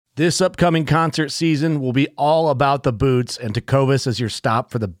This upcoming concert season will be all about the boots, and Tecovas is your stop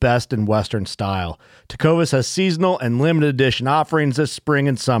for the best in Western style. Tecovas has seasonal and limited edition offerings this spring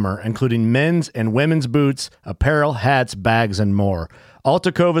and summer, including men's and women's boots, apparel, hats, bags, and more. All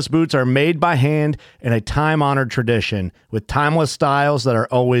Tecovas boots are made by hand in a time-honored tradition with timeless styles that are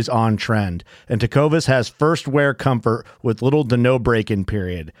always on trend. And Tecovas has first wear comfort with little to no break-in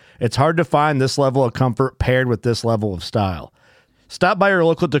period. It's hard to find this level of comfort paired with this level of style. Stop by your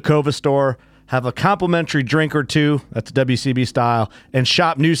local Tecovas store, have a complimentary drink or two, that's WCB style, and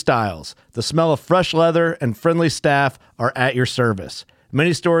shop new styles. The smell of fresh leather and friendly staff are at your service.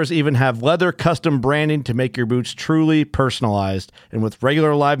 Many stores even have leather custom branding to make your boots truly personalized. And with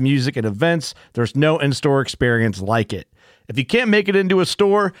regular live music and events, there's no in-store experience like it. If you can't make it into a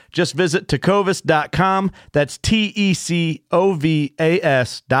store, just visit tecovas.com. That's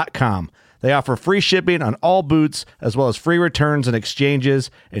TECOVAS.com. They offer free shipping on all boots, as well as free returns and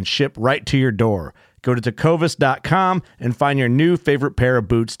exchanges, and ship right to your door. Go to tecovas.com and find your new favorite pair of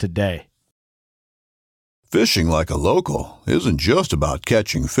boots today. Fishing like a local isn't just about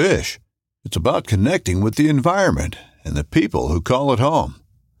catching fish. It's about connecting with the environment and the people who call it home.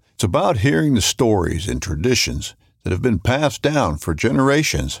 It's about hearing the stories and traditions that have been passed down for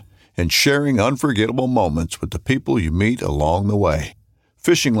generations and sharing unforgettable moments with the people you meet along the way.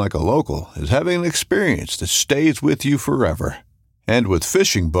 Fishing like a local is having an experience that stays with you forever. And with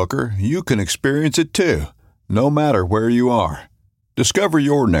Fishing Booker, you can experience it too, no matter where you are. Discover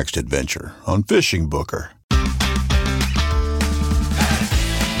your next adventure on Fishing Booker.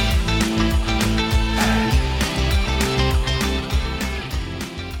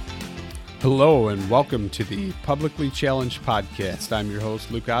 Hello and welcome to the Publicly Challenged Podcast. I'm your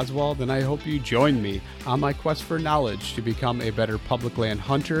host, Luke Oswald, and I hope you join me on my quest for knowledge to become a better public land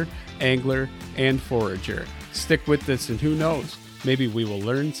hunter, angler, and forager. Stick with this and who knows, maybe we will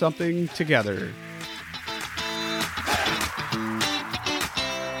learn something together.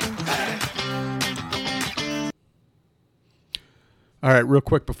 All right, real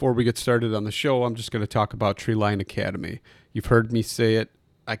quick before we get started on the show, I'm just going to talk about Treeline Academy. You've heard me say it.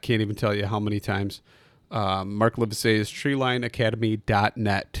 I can't even tell you how many times. Mark Livesay is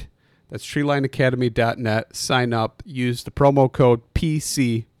treelineacademy.net. That's treelineacademy.net. Sign up. Use the promo code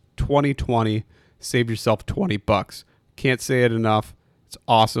PC2020. Save yourself $20. Can't say it enough. It's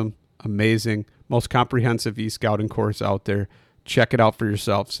awesome. Amazing. Most comprehensive e-scouting course out there. Check it out for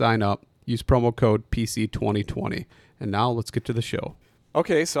yourself. Sign up. Use promo code PC2020. And now let's get to the show.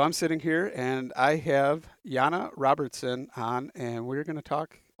 Okay, so I'm sitting here and I have Jana Robertson on, and we're going to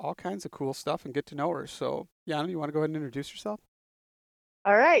talk all kinds of cool stuff and get to know her. So, Jana, you want to go ahead and introduce yourself?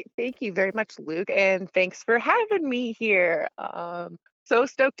 All right. Thank you very much, Luke. And thanks for having me here. So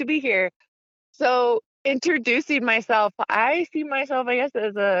stoked to be here. So introducing myself, I see myself, I guess,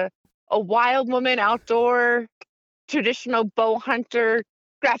 as a wild woman, outdoor, traditional bow hunter,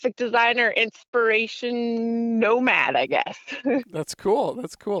 graphic designer, inspiration nomad, I guess. That's cool.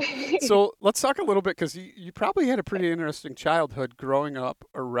 That's cool. So let's talk a little bit, because you probably had a pretty interesting childhood growing up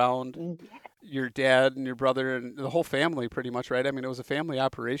around your dad and your brother and the whole family pretty much, right? I mean, it was a family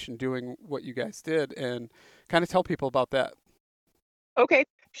operation doing what you guys did, and kind of tell people about that. Okay,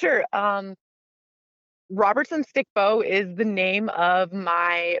 sure. Robertson Stick Bow is the name of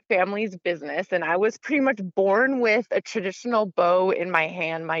my family's business, and I was pretty much born with a traditional bow in my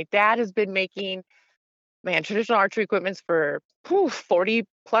hand. My dad has been making, traditional archery equipment for 40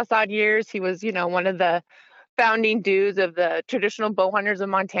 plus odd years. He was, one of the founding dudes of the Traditional Bow Hunters of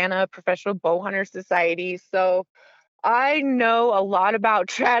Montana, Professional Bow Hunter Society. So I know a lot about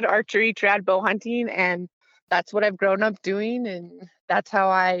trad archery, trad bow hunting, and that's what I've grown up doing, and that's how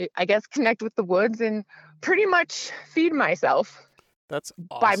I guess connect with the woods and pretty much feed myself. That's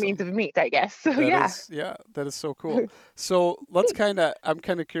awesome. By means of meat, I guess. So that is so cool. So I'm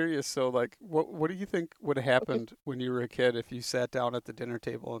kind of curious. So like, what do you think would have happened when you were a kid if you sat down at the dinner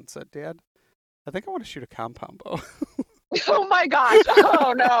table and said, "Dad, I think I want to shoot a compound bow"? Oh my gosh.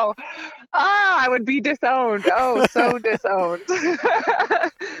 Oh no. I would be disowned. Oh, so disowned.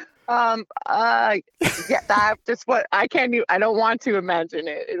 That's just what I can't do. I don't want to imagine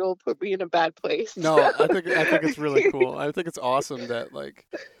it. It'll put me in a bad place. No, I think it's really cool. I think it's awesome that like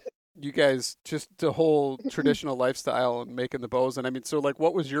you guys just the whole traditional lifestyle and making the bows. And I mean, so like,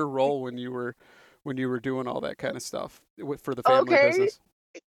 what was your role when you were doing all that kind of stuff for the family business?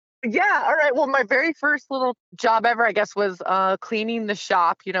 Yeah. All right. Well, my very first little job ever, I guess, was cleaning the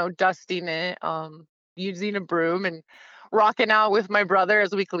shop, dusting it, using a broom and rocking out with my brother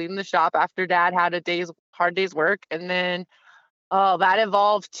as we cleaned the shop after Dad had a hard day's work. And then Oh, that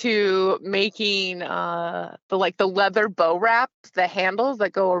evolved to making the leather bow wraps, the handles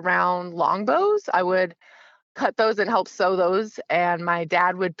that go around longbows. I would cut those and help sew those, and my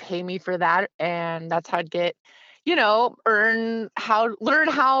dad would pay me for that, and that's how I'd get, learn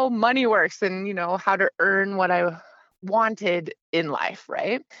how money works, and how to earn what I wanted in life,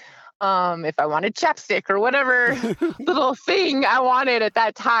 right? If I wanted chapstick or whatever little thing I wanted at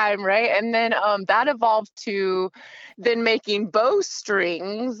that time, right? And then that evolved to then making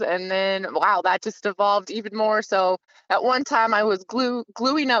bowstrings, and then wow, that just evolved even more. So at one time I was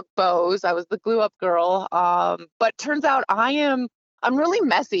gluing up bows. I was the glue up girl. But turns out I'm really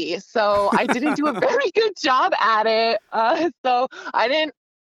messy, so I didn't do a very good job at it. So I didn't.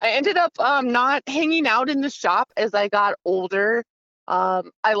 I ended up not hanging out in the shop as I got older.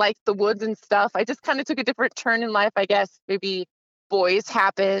 I like the woods and stuff. I just kind of took a different turn in life, I guess. Maybe boys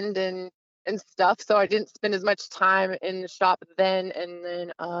happened and stuff, so I didn't spend as much time in the shop then. And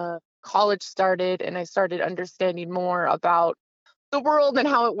then college started, and I started understanding more about the world and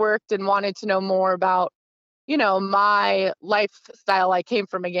how it worked, and wanted to know more about, my lifestyle I came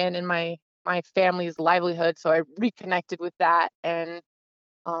from again, and my family's livelihood. So I reconnected with that, and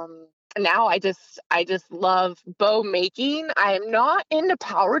um, now I just love bow making. I am not into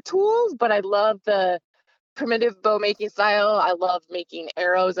power tools, but I love the primitive bow making style. I love making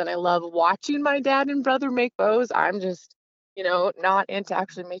arrows, and I love watching my dad and brother make bows. I'm just, not into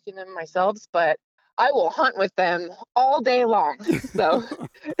actually making them myself, but I will hunt with them all day long. So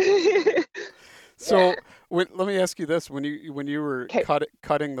So yeah. let me ask you this: when you were Okay.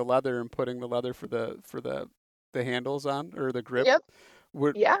 cutting the leather and putting the leather for the handles on or the grip, Yep.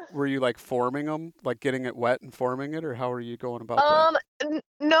 were Yeah. were you like forming them, like getting it wet and forming it, or how were you going about that? Um,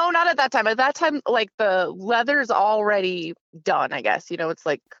 no, not at that time. At that time, like the leather's already done, I guess. It's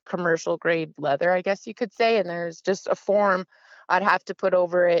like commercial grade leather, I guess you could say. And there's just a form I'd have to put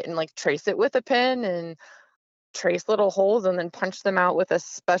over it and like trace it with a pen and trace little holes and then punch them out with a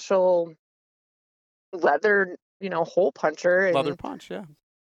special leather, hole puncher. Leather And punch, yeah.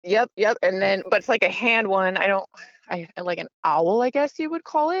 yep, yep. And Uh, then, but it's like a hand one. I like an owl, I guess you would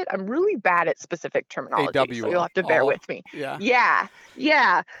call it. I'm really bad at specific terminology, so you'll AWL, have to bear all, with me. yeah. Yeah,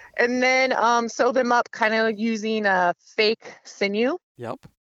 yeah. And then sew them up kind of using a fake sinew, Yep.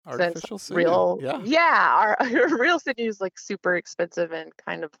 since Artificial sinew, real, yeah. yeah, our real sinew is like super expensive and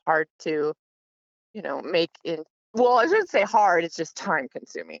kind of hard to, make in. Well, I shouldn't say hard. It's just time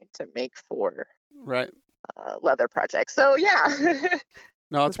consuming to make for Right. leather projects. So yeah,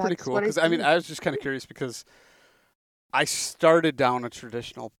 No, so it's pretty that's cool what I because I mean do. I was just kind of curious because I started down a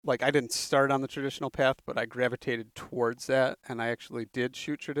traditional, like I didn't start on the traditional path, but I gravitated towards that, and I actually did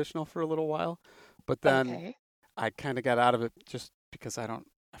shoot traditional for a little while, but then Okay. I kind of got out of it just because I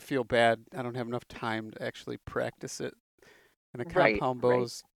feel bad. I don't have enough time to actually practice it. And a Right, compound right.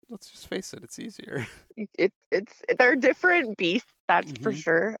 bows, let's just face it, it's easier. They're different beasts, that's for hmm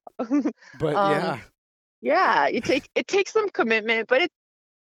sure. But Um, yeah, yeah, it takes some commitment, but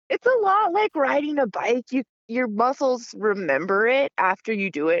it's a lot like riding a bike. Your muscles remember it after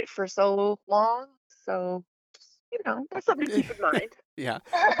you do it for so long. So, that's something to keep in mind. yeah.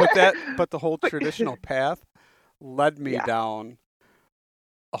 But the whole But traditional path led me yeah, down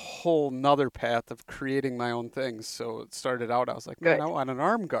a whole nother path of creating my own things. So it started out, I was like, man, good. I want an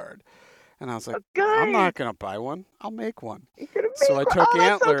arm guard. And I was like, Oh, I'm not good. gonna buy one. I'll make one. You're gonna So I make one. took Oh,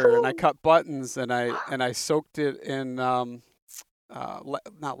 that's so antler and I cool. cut buttons and I soaked it in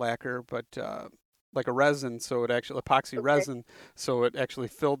not lacquer but like a resin, so it actually epoxy Okay. resin, so it actually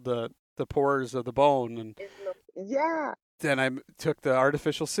filled the pores of the bone. And Yeah. then took the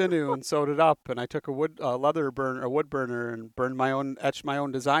artificial sinew and sewed it up, and I took a wood burner, and etched my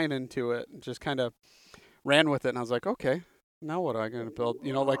own design into it, and just kind of ran with it. And I was like, okay, now what am I going to build?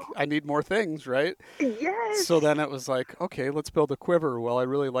 Like I need more things, right? So Yes. then it was like, okay, let's build a quiver. Well, I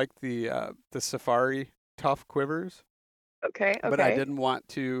really like the Safari Tough quivers, Okay. but I Okay. didn't want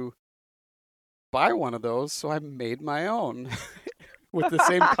to buy one of those, so I made my own with the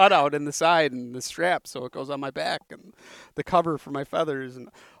same cutout in the side and the strap so it goes on my back, and the cover for my feathers and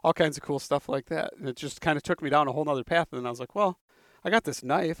all kinds of cool stuff like that. And it just kind of took me down a whole nother path. And then I was like, well, I got this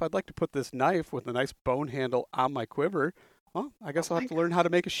knife. I'd like to put this knife with a nice bone handle on my quiver. Well, I Oh guess I'll have my to learn how to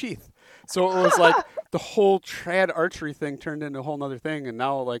make a sheath. So it was like the whole trad archery thing turned into a whole nother thing. And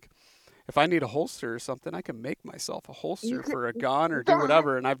now, like, if I need a holster or something, I can make myself a You holster could for a gun or do that.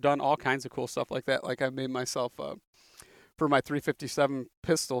 whatever. And I've done all kinds of cool stuff like that. Like I made myself for my 357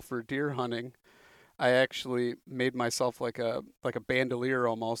 pistol for deer hunting. I actually made myself like a bandolier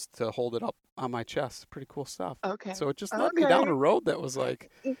almost to hold it up on my chest. Pretty cool stuff. Okay. So it just led me down Okay. a road that was like,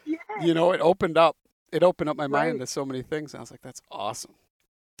 Yes. it opened up it opened up my mind Right. to so many things. I was like, that's awesome.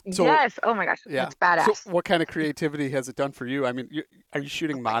 So Yes. Oh my gosh, yeah. that's So badass. what kind of creativity has it done for you? I mean, are you Oh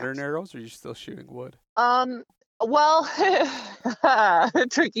shooting my modern gosh. arrows or are you still shooting wood? Well,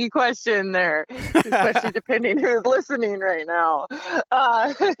 tricky question there, especially depending who's listening right now.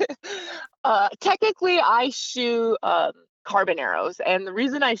 Uh, technically, I shoot carbon arrows, and the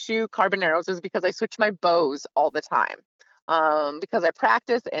reason I shoot carbon arrows is because I switch my bows all the time. Because I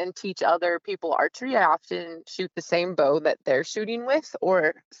practice and teach other people archery, I often shoot the same bow that they're shooting with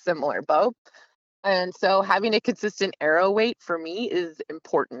or similar bow. And so having a consistent arrow weight for me is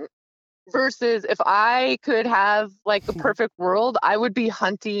important. Versus if I could have like a perfect world, I would be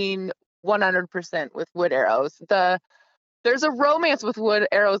hunting 100% with wood arrows. There's a romance with wood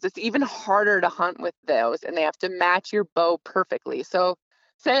arrows. It's even harder to hunt with those, and they have to match your bow perfectly. So,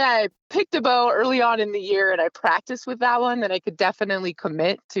 say I picked a bow early on in the year and I practiced with that one, then I could definitely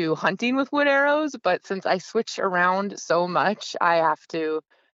commit to hunting with wood arrows. But since I switch around so much, I have to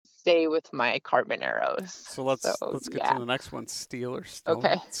stay with my carbon arrows. So So, let's get to yeah. the next one. Steel or stone?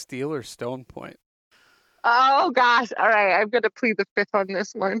 Okay. Steel or stone point? Oh gosh. All right. I'm gonna plead the fifth on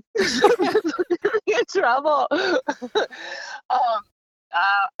this one. In trouble.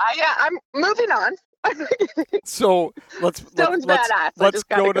 I'm moving on. So Stone's badass. I let's just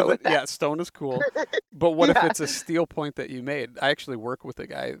gotta go to go the with that. stone is cool. But what if Yeah. it's a steel point that you made? I actually work with a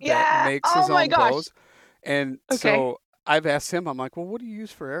guy that Yeah. makes Oh his my own gosh. bows. And Okay. so I've asked him, I'm like, well, what do you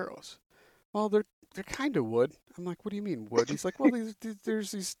use for arrows? Well, they're kind of wood. I'm like, what do you mean wood? He's like, well,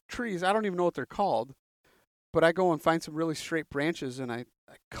 there's these trees. I don't even know what they're called, but I go and find some really straight branches and I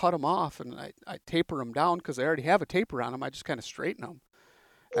cut them off and I taper them down because I already have a taper on them. I just kind of straighten them.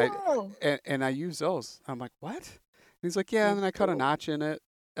 I Oh. and I use those. I'm like, what? And he's like, yeah. And That's then I cut a cool. notch in it,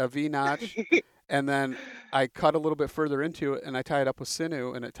 a V notch, and then I cut a little bit further into it and I tie it up with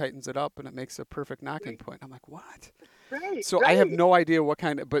sinew and it tightens it up and it makes a perfect knocking point. I'm like, what? Right. So I have Right. no idea what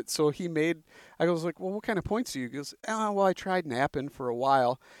kind of, but so he made, I was like, well, what kind of points do you? He goes, oh, well, I tried napping for a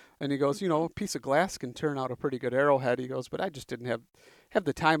while. And he goes, a piece of glass can turn out a pretty good arrowhead. He goes, but I just didn't have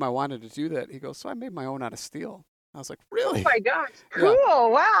the time I wanted to do that. He goes, so I made my own out of steel. I was like, Oh really? my gosh. Yeah.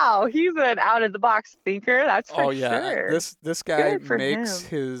 Cool. Wow. He's an out of the box thinker. That's for Oh yeah. sure. This guy Good for makes him.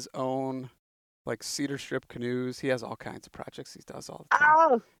 his own like cedar strip canoes. He has all kinds of projects he does all the time.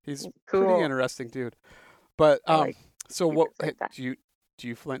 Oh, He's pretty cool. interesting dude. But I like so what secrets like that. do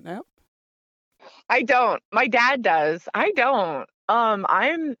you flint nap? I don't. My dad does. I don't.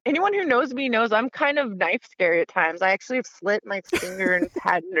 I'm anyone who knows me knows I'm kind of knife scary at times. I actually have slit my finger and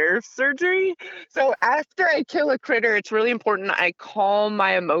had nerve surgery. So after I kill a critter, it's really important I calm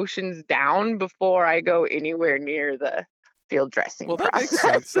my emotions down before I go anywhere near the field dressing Well, that makes process.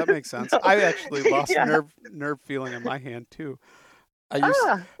 sense. That makes sense. So, I actually lost yeah. nerve feeling in my hand too.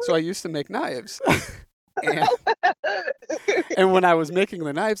 Ah. I used to make knives. and and when I was making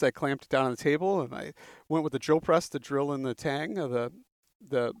the knives, I clamped it down on the table and I went with the drill press to drill in the tang of the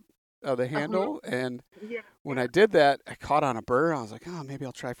the Uh-huh. handle. And Yeah. when I did that, I caught on a burr. I was like, oh, maybe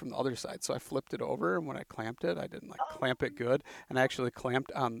I'll try from the other side. So I flipped it over, and when I clamped it, I didn't like clamp it good, and I actually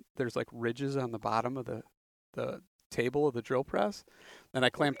clamped on. There's like ridges on the bottom of the table of the drill press, and I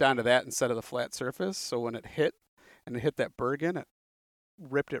clamped onto that instead of the flat surface. So when it hit and it hit that bergen, it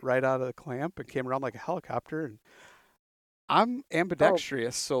ripped it right out of the clamp and came around like a helicopter. And I'm Oh,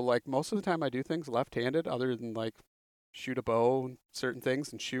 ambidextrous, so like most of the time I do things left-handed, other than like shoot a bow and certain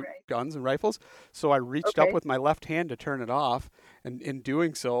things and shoot right. guns and rifles. So I reached up Okay. with my left hand to turn it off, and in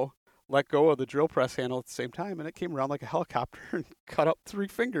doing so, let go of the drill press handle at the same time, and it came around like a helicopter and cut up 3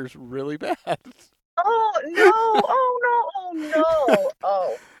 fingers really bad. Oh no. Oh no. Oh no.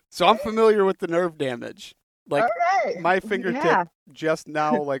 Oh. So I'm familiar with the nerve damage. All Like right. my fingertip Yeah. just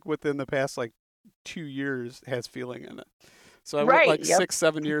now, like within the past like 2 years, has feeling in it. So I went Right. like Yep. 6,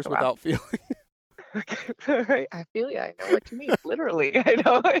 7 years Wow. without feeling. Okay. All right. I feel you. I know what you mean. Literally. I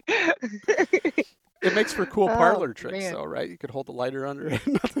know. It makes for cool Oh parlor tricks, man. though, right? You could hold the lighter under it.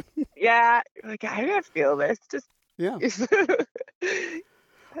 Nothing. Yeah. Like I gotta feel this. Just. Yeah.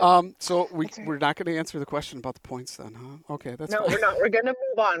 So That's right. we're not going to answer the question about the points then, huh? Okay, that's No, fine. we're not. We're gonna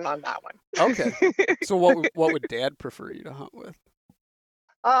move on that one. Okay. So what would Dad prefer you to hunt with?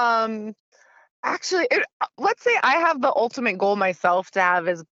 um. Actually, let's say I have the ultimate goal myself to have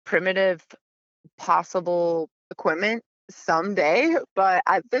as primitive possible equipment someday, but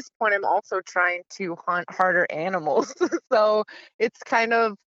at this point I'm also trying to hunt harder animals. So it's kind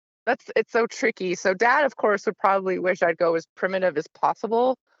of it's so tricky. So dad of course would probably wish I'd go as primitive as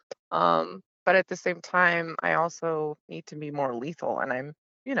possible. But at the same time I also need to be more lethal and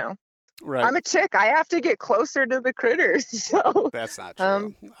you know, Right. I'm a chick. I have to get closer to the critters. So That's not true.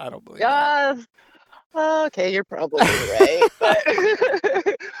 um I don't believe that. yeah, Okay, you're probably right, but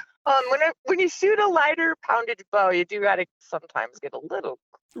when you shoot a lighter poundage bow, you do gotta sometimes get a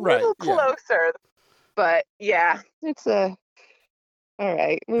Right. little Yeah. closer. But yeah, it's a all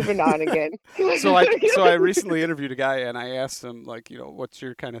right. Moving on again. So I recently interviewed a guy and I asked him like, what's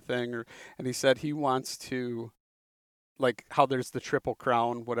your kind of thing, and he said he wants to, like, how there's the Triple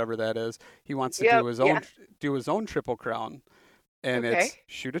Crown, whatever that is. He wants to Yep. Yeah. do his own Triple Crown, and Okay. it's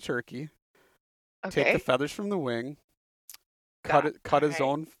shoot a turkey, take the Okay. feathers from the wing, Got. cut All his right.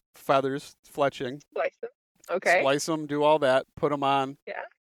 own feathers, fletching, Slice them. Okay. splice them, do all that, put them on Yeah.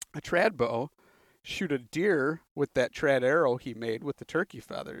 a trad bow, shoot a deer with that trad arrow he made with the turkey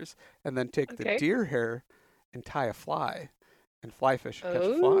feathers, and then take the Okay. deer hair and tie a fly and fly fish and catch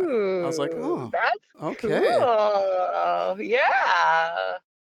a fly. I was like, Oh, oh, that's okay. cool. Yeah.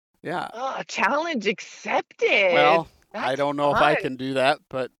 Yeah. Oh, challenge accepted. Well, I That's don't know if I fun. can do that,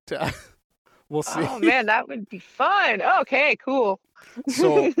 but we'll see. Oh man, that would be fun. Okay, cool.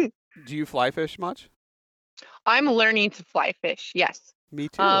 So, do you fly fish much? I'm learning to fly fish. Yes. Me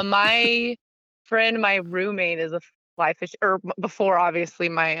too. My friend, my roommate is a fly fish, or before obviously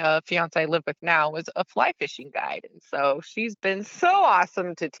my fiance I live with now was a fly fishing guide, and so she's been so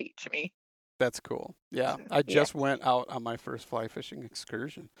awesome to teach me. That's cool. Yeah, I Yes. just went out on my first fly fishing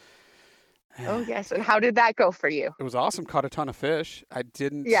excursion. Oh yes. And how did that go for you? It was awesome. Caught a ton of fish. I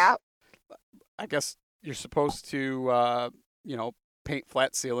didn't. Yeah. I guess you're supposed to, paint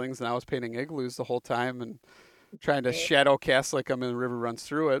flat ceilings, and I was painting igloos the whole time and trying to Right. shadow cast like I'm in the river runs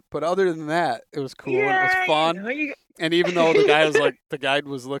through it. But other than that, it was cool and it was Yeah. fun. You And even though the guy was like, the guide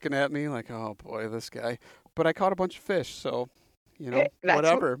was looking at me like, oh boy, this guy. But I caught a bunch of fish, so hey, that's what.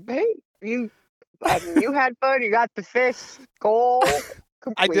 whatever. Hey, you had fun. You got the fish. Goal I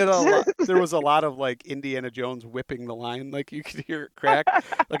complete. did a lot. There was a lot of like Indiana Jones whipping the line, like you could hear it crack.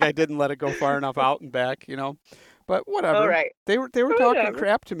 Like I didn't let it go far enough out and back. But All whatever. right. They were talking Whatever.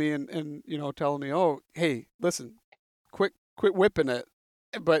 crap to me and telling me, oh, hey, listen, quit whipping it.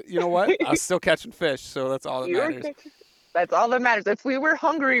 But you know what? I was still catching fish, so that's all that You were matters. good. That's all that matters. If we were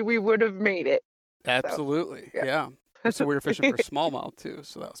hungry, we would have made it. So Absolutely, yeah. yeah. So we were fishing for smallmouth too,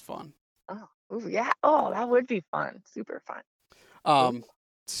 so that was fun. Oh, ooh, yeah. Oh, that would be fun. Super fun. Ooh, Um,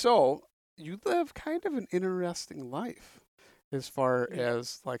 so you live kind of an interesting life as far yeah.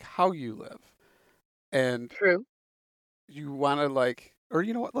 as like how you live, and True. you want to like, or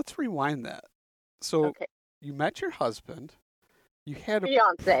you know what? Let's rewind that. So Okay. you met your husband, you had a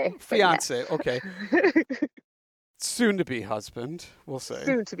Fiance, but yes. fiance, okay, soon to be husband, we'll say.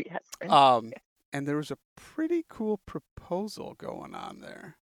 Soon to be husband. Um, Yes. and there was a pretty cool proposal going on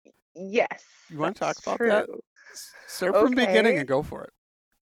there. Yes, You want to talk that's about that? true. Start from the beginning Okay. and go for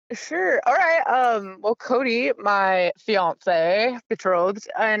it. Sure. All right. Well, Cody, my fiance, betrothed,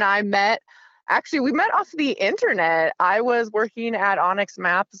 and I met. Actually, we met off the internet. I was working at Onyx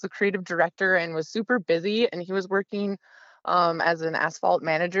Map as a creative director and was super busy, and he was working as an asphalt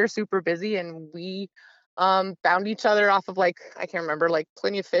manager, super busy, and we found each other off of like I can't remember, like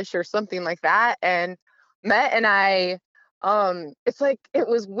Plenty of Fish or something like that, and met. And it's like it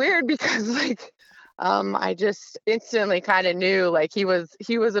was weird because like I just instantly kind of knew like he was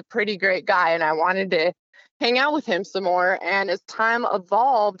a pretty great guy and I wanted to hang out with him some more. And as time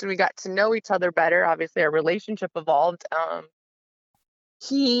evolved, we got to know each other better. Obviously, our relationship evolved.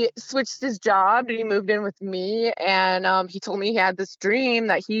 He switched his job and he moved in with me. And he told me he had this dream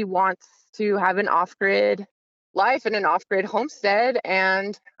that he wants to have an off-grid life and an off-grid homestead.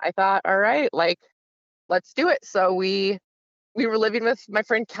 And I thought, all right, like let's do it. So we were living with my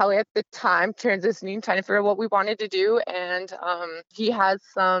friend Kelly at the time, transitioning, trying to figure out what we wanted to do. And he has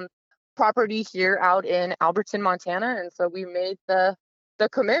some property here out in Alberton, Montana. And so we made the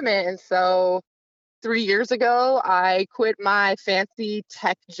commitment. And so 3 years ago, I quit my fancy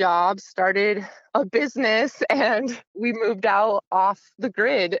tech job, started a business, and we moved out off the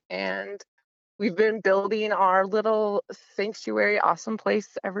grid. And we've been building our little sanctuary, awesome place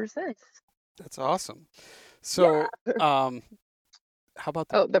ever since. That's awesome. Yeah. So, how about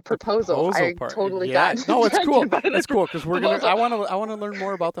Oh, the the proposal. proposal I part? totally Yeah, got no, it's cool. distracted by the It's cool because we're gonna. proposal. I want to learn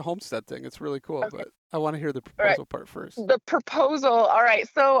more about the homestead thing. It's really cool, Okay. but I want to hear the All right. proposal part first. The proposal. All right.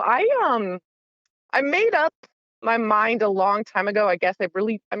 So I made up my mind a long time ago. I guess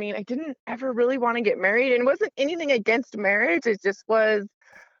I mean, I didn't ever really want to get married, and it wasn't anything against marriage. It just was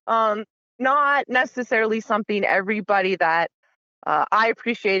um not necessarily something everybody that I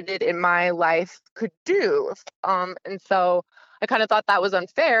appreciated in my life could do. And so I kind of thought that was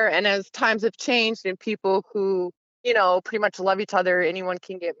unfair. And as times have changed and people who, pretty much love each other, anyone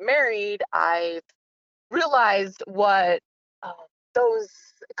can get married, I realized what those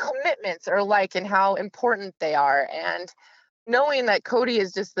commitments are like and how important they are. And knowing that Cody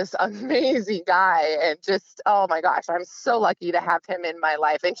is just this amazing guy and just, oh my gosh, I'm so lucky to have him in my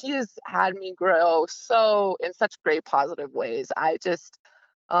life. And he has had me grow so in such great positive ways. I just,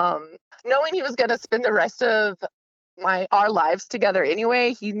 um, knowing he was going to spend the rest of our lives together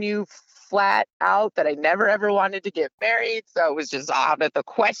anyway, he knew flat out that I never ever wanted to get married. So it was just out of the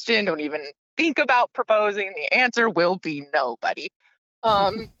question. Don't even think about proposing. The answer will be no, buddy.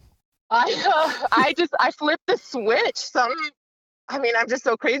 Um, I flipped the switch. I'm just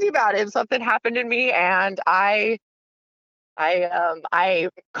so crazy about it. Something happened in me, and I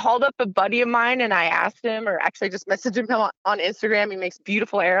called up a buddy of mine and I asked him, or actually just messaged him on Instagram. He makes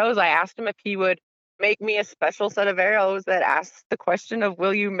beautiful arrows. I asked him if he would make me a special set of arrows that asks the question of,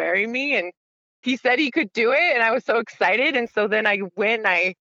 "Will you marry me?" And he said he could do it, and I was so excited. And so then I went.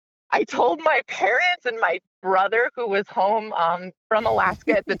 I told my parents and my brother, who was home from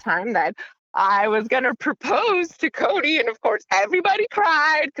Alaska at the time, that I was going to propose to Cody. And of course, everybody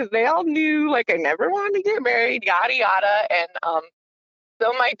cried because they all knew like I never wanted to get married, yada, yada. And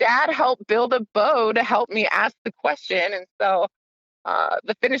so my dad helped build a bow to help me ask the question. And so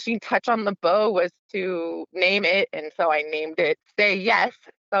the finishing touch on the bow was to name it. And so I named it Say Yes.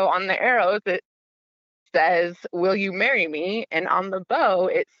 So on the arrows, it says, "Will you marry me?" And on the bow,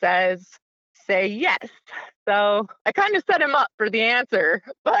 it says, "Say yes." So I kind of set him up for the answer,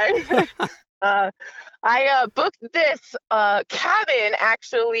 but I booked this cabin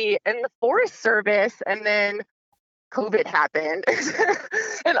actually in the Forest Service, and then COVID happened,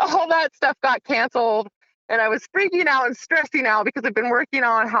 and all that stuff got canceled. And I was freaking out and stressing out because I've been working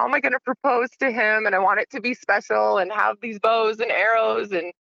on how am I going to propose to him, and I want it to be special and have these bows and arrows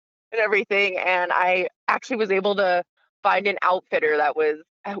and everything. And I actually was able to find an outfitter that was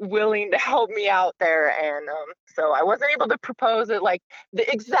willing to help me out there. And so I wasn't able to propose at like the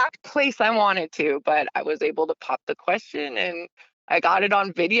exact place I wanted to, but I was able to pop the question and I got it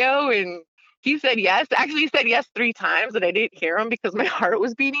on video. And he said yes. Actually, he said yes 3 times, and I didn't hear him because my heart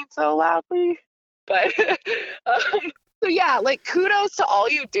was beating so loudly. But so yeah, like kudos to all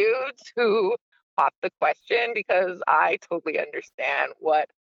you dudes who pop the question, because I totally understand what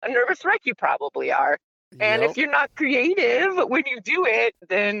a nervous wreck you probably are. And Yep. if you're not creative when you do it,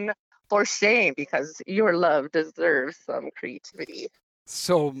 then for shame, because your love deserves some creativity.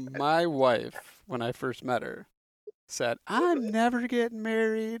 So my wife, when I first met her, said, "I'm never getting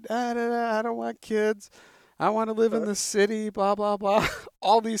married. I don't want kids. I want to live in the city, blah, blah, blah."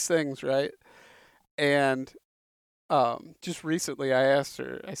 All these things, right? And just recently I asked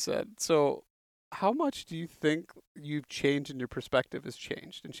her, I said, "So how much do you think you've changed and your perspective has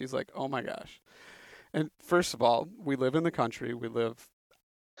changed?" And she's like, "Oh my gosh." And first of all, we live in the country. We live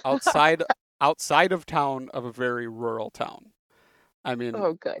outside outside of town of a very rural town. I mean,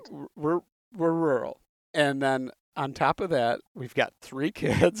 Oh, good. we're rural. And then on top of that, we've got 3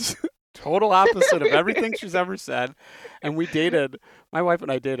 kids, total opposite of everything she's ever said. And my wife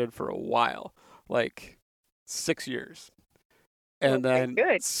and I dated for a while, like 6 years. And Okay, then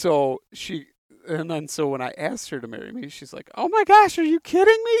good. so when I asked her to marry me, she's like, "Oh my gosh, are you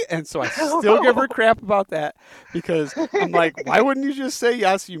kidding me?" And so I still give her crap about that because I'm like, "Why wouldn't you just say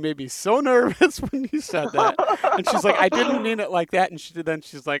yes? You made me so nervous when you said that." And she's like, "I didn't mean it like that." And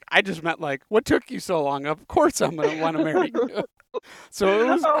she's like, "I just meant like, what took you so long? Of course I'm gonna want to marry you." So it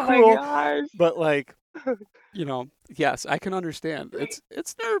was Oh my cool, gosh. but like, yes, I can understand.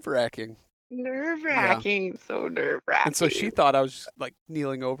 It's nerve-wracking. Nerve Yeah. wracking. So nerve And so she wracking. thought I was just, like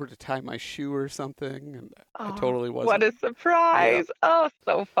kneeling over to tie my shoe or something, and I Oh, totally what wasn't. a Yeah. surprise. Oh,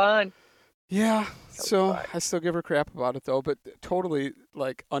 so fun. Yeah. So So fun. I still give her crap about it though, but totally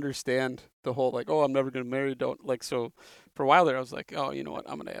like understand the whole like, "Oh, I'm never gonna marry." Don't like so. For a while there, I was like, "Oh, you know what?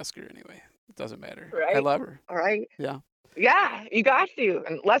 I'm gonna ask her anyway. It doesn't matter. I Right? love her." All right. Yeah. Yeah, you got to.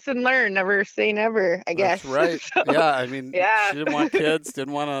 And lesson learned, never say never, I That's guess. right. So, Yeah, I mean, yeah. she didn't want kids,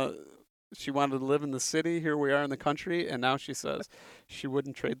 didn't want to. She wanted to live in the city. Here we are in the country, and now she says she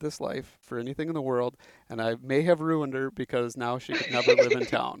wouldn't trade this life for anything in the world. And I may have ruined her because now she could never live in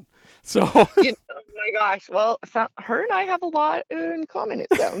town. So, Oh my gosh. Well, her and I have a lot in common, it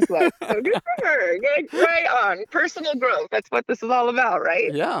sounds like. So good for her. Good, right on. Personal growth. That's what this is all about,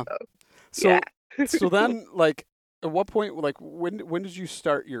 right? yeah. So, yeah. So, so then, like, at what point, like, when did you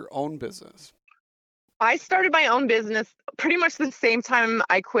start your own business? I started my own business pretty much the same time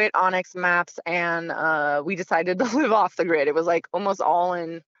I quit Onyx Maps, and we decided to live off the grid. It was like almost all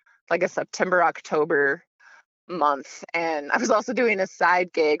in like a September, October month. And I was also doing a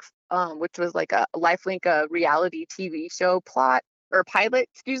side gig, which was like a Lifelink, a reality TV show plot. pilot,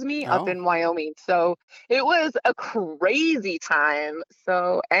 excuse me, up Oh, in Wyoming. So it was a crazy time.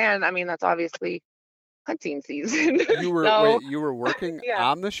 So, and I mean, that's obviously hunting season. So you were working yeah,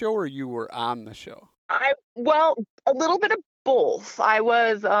 on the show or you were on the show? well, a little bit of both. I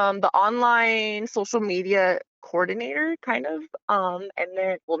was the online social media coordinator, kind of, and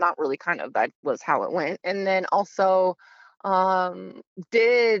then, well, not really, kind of. That was how it went. And then also, um,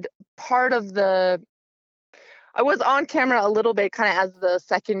 did part of the. I was on camera a little bit, kind of as the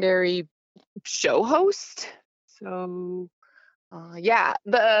secondary show host. So yeah,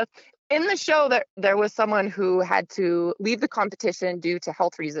 the in the show there was someone who had to leave the competition due to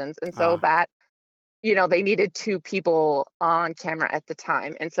health reasons, and so Ah, that they needed two people on camera at the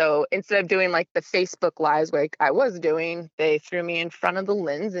time. And so instead of doing like the Facebook lives like I was doing, they threw me in front of the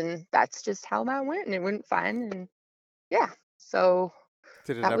lens, and that's just how that went. And it went fine. And yeah, so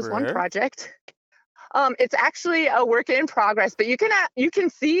did it that was ever one air? project. It's actually a work in progress, but you can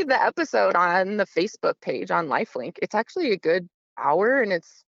see the episode on the Facebook page on Lifelink. It's actually a good hour, and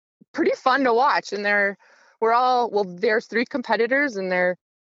it's pretty fun to watch. And there's three competitors, and they're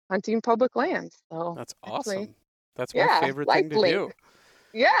hunting public lands. So That's actually, awesome. That's my yeah, favorite thing to Lifelink. do.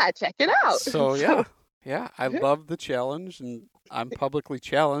 Yeah, check it out. So So, yeah, I love the challenge, and I'm publicly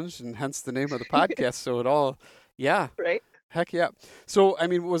challenged, and hence the name of the podcast. So it all, yeah, right. heck yeah. So I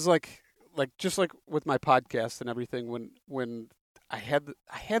mean, it was like just like with my podcast and everything. When I had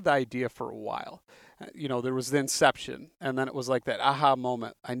the idea for a while, there was the inception, and then it was like that aha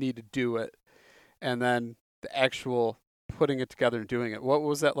moment. I need to do it, and then the actual putting it together and doing it. What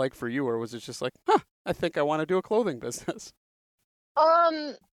was that like for you, or was it just like, I think I want to do a clothing business?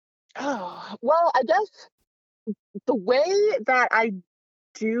 Um, oh, well, I guess the way that I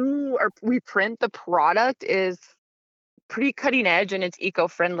do or we print the product is pretty cutting edge, and it's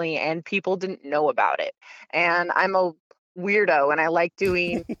eco-friendly, and people didn't know about it. And I'm a weirdo, and I like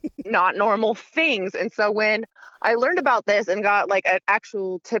doing not normal things. And so when I learned about this and got like an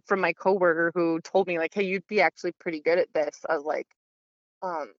actual tip from my coworker who told me like, hey, you'd be actually pretty good at this, I was like,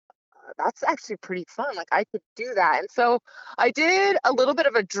 um that's actually pretty fun. Like I could do that. And so I did a little bit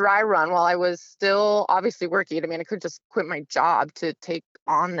of a dry run while I was still obviously working. I mean, I could just quit my job to take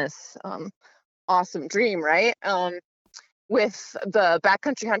on this awesome dream, right? With the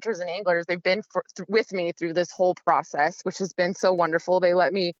Backcountry Hunters and Anglers, they've been with me through this whole process, which has been so wonderful. They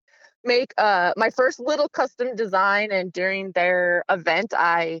let me make my first little custom design, and during their event,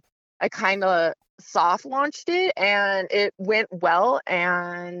 I kind of soft launched it, and it went well.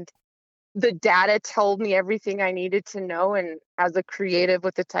 And the data told me everything I needed to know. And as a creative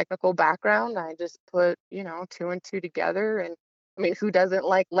with a technical background, I just put, two and two together. And I mean, who doesn't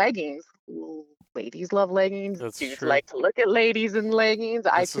like leggings? Ooh, ladies love leggings. That's Dudes true. like to look at ladies in leggings.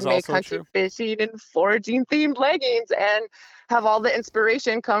 I This is can make also hunting, true. fishing, and foraging themed leggings and have all the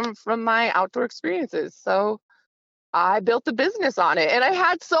inspiration come from my outdoor experiences. So I built a business on it. And I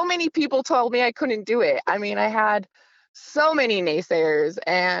had so many people told me I couldn't do it. I mean, I had so many naysayers,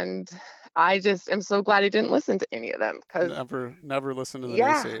 and I just am so glad I didn't listen to any of them, because Never listen to the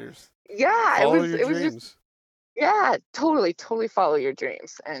yeah, naysayers. yeah, Follow your it was just, dreams. yeah, totally follow your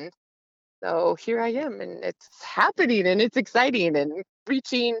dreams. And so here I am, and it's happening, and it's exciting, and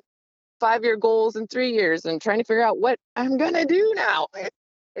reaching 5-year goals in 3 years, and trying to figure out what I'm gonna do now.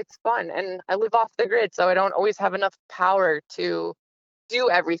 It's fun, and I live off the grid, so I don't always have enough power to do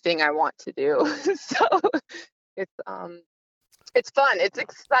everything I want to do. So it's um it's fun. It's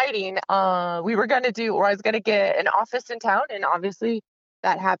exciting. We were gonna do, or I was gonna get an office in town, and obviously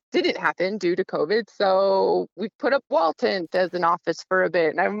that didn't happen due to COVID. So we put up wall tent as an office for a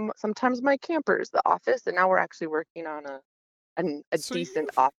bit, and sometimes my camper's the office, and now we're actually working on a So decent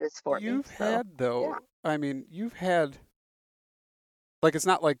office for me. you've So had yeah. though. I mean, you've had like it's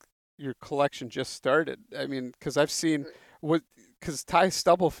not like your collection just started. I mean, because I've seen what because Ty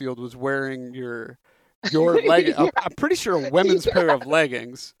Stubblefield was wearing your leg. Yeah, I'm pretty sure a women's pair yeah, of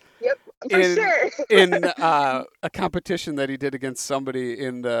leggings yep, for in sure. a competition that he did against somebody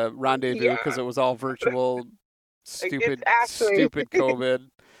in the rendezvous because Yeah, it was all virtual. it's actually Stupid COVID.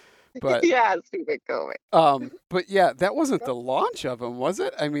 But yeah, stupid COVID. but yeah, that wasn't the launch of him, was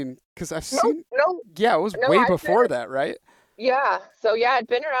it? I mean, because I've No, seen, no, yeah, it was no. way I've been. before that, right? Yeah. So yeah, I'd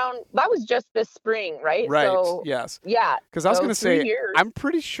been around. That was just this spring, right? Right. So Yes. yeah. Because I was So gonna three say, years. I'm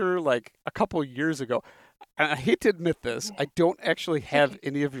pretty sure, like a couple years ago, and I hate to admit this, I don't actually have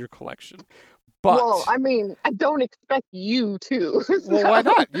any of your collection, Well, but I mean, I don't expect you to. well, why So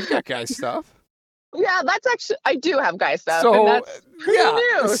not? You've got guy stuff. yeah, that's actually, I do have guy stuff, and So that's pretty yeah,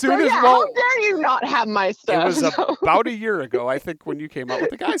 new. as So soon as yeah, how well, dare you not have my it stuff? was So about a year ago, I think, when you came out with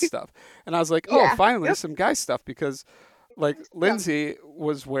the guy stuff, and I was like, oh, yeah. finally Yep. some guy stuff because like Yeah. Lindsay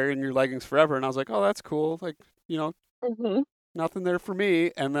was wearing your leggings forever, and I was like, oh, that's cool. Like, Hmm. nothing there for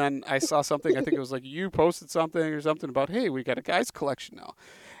me. And then I saw something, I think it was like you posted something or something about, hey, we got a guys collection now.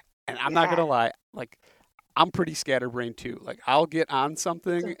 And I'm not gonna Yeah. lie, like I'm pretty scatterbrained too. Like I'll get on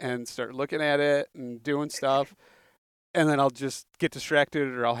something So- and start looking at it and doing stuff, and then I'll just get distracted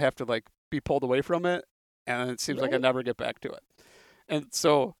or I'll have to like be pulled away from it, and it seems like I Right. never get back to it. And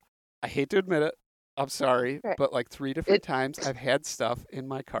so I hate to admit it, I'm sorry, Right. but like 3 different It. times I've had stuff in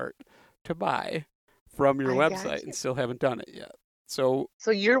my cart to buy from your I got website you. and still haven't done it yet. So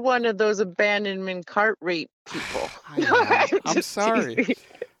So you're one of those abandonment cart rape people. I No, am. I'm I'm just sorry. teasing.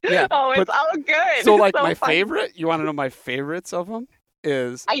 Yeah, Oh, it's but all good. so It's like so my funny. favorite, you want to know my favorites of them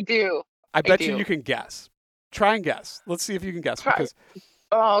is I do. I I bet you do. you can guess. Try and guess. Let's see if you can guess Try. because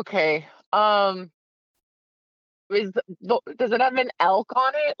Oh, okay. Does it have an elk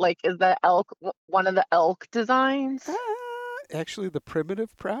on it? Like, is the elk one of the elk designs? actually the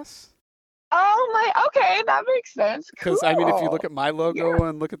primitive press. Oh my. Okay, that makes sense. Because I mean, if you look Cool. at my Yeah. logo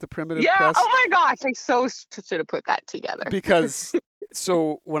and look at the primitive Yeah. press, Oh my gosh. I so should have put that together. because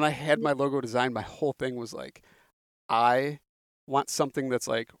so when I had my logo designed, my whole thing was like, I want something that's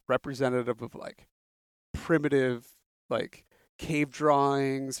like representative of like primitive, like cave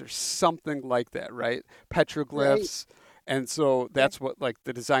drawings or something like that, right? Right. Petroglyphs. And so Right. that's what like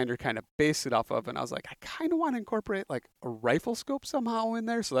the designer kind of based it off of. And I was like, I kind of want to incorporate like a rifle scope somehow in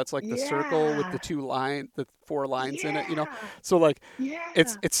there. So that's like the circle with Yeah. the 4 lines in it. Yeah. So like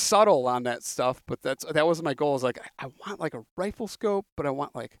it's Yeah. it's subtle on that stuff, but that was my goal. Is like I want like a rifle scope, but I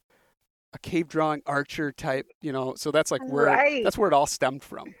want like a cave drawing archer type. So that's like Right. where it all stemmed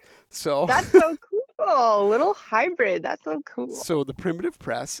from. So That's so cool. Little hybrid. That's so cool. so the primitive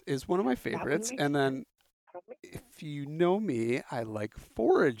press is one of my That would favorites, make and sense. then That would make sense. if you know me, I like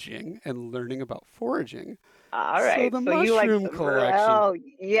foraging and learning about foraging. All So right. the So you like mushroom the collection. Morel.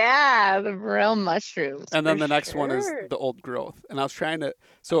 Yeah, the Morel mushrooms And for then the next one is sure. the old growth. And I was trying to,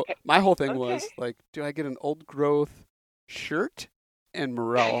 so Okay. my whole thing Okay. was like, do I get an old growth shirt and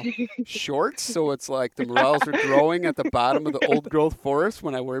morel shorts? So it's like the morels are growing at the bottom of the old growth forest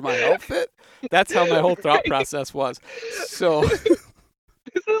when I wear my outfit. That's how my whole thought Right. process was. So,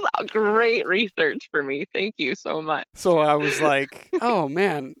 This is a great research for me. Thank you so much. so I was like, oh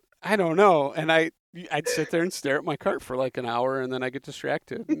man, I don't know. And I'd sit there and stare at my cart for like an hour and then I get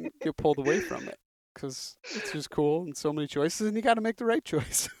distracted and get pulled away from it because it's just cool and so many choices and you got to make the right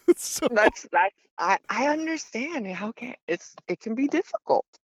choice. So, I understand how it can be difficult.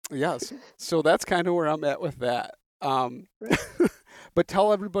 yes. So that's kind of where I'm at with that. Um, Right. but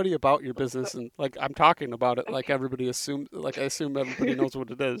tell everybody about your So, business and like I'm talking about it like okay. I assume everybody knows what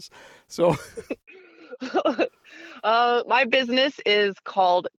it is. So, My business is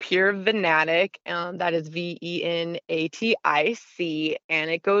called Pure Venatic. That is Venatic, and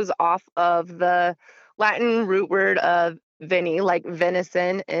it goes off of the Latin root word of veni, like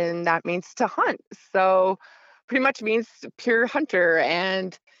venison, and that means to hunt. So, pretty much means pure hunter.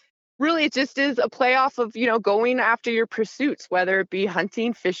 And really, it just is a play off of, going after your pursuits, whether it be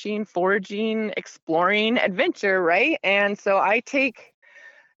hunting, fishing, foraging, exploring, adventure, right? And so I take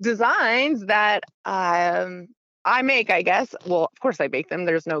designs that I make, I guess. Well, of course I make them.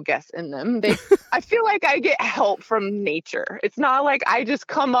 There's no guess in them. I feel like I get help from nature. It's not like I just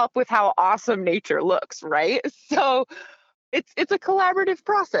come up with how awesome nature looks, right? So it's a collaborative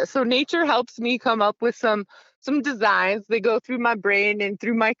process. So nature helps me come up with some designs. They go through my brain and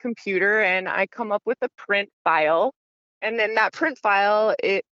through my computer, and I come up with a print file. And then that print file,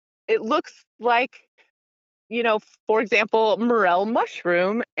 it looks like, for example, morel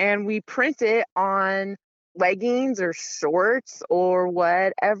mushroom, and we print it on leggings or shorts or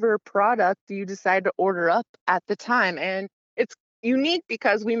whatever product you decide to order up at the time. And it's unique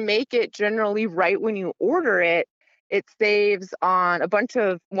because we make it generally right when you order it. It saves on a bunch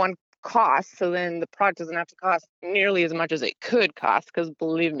of one costs. So then the product doesn't have to cost nearly as much as it could cost, because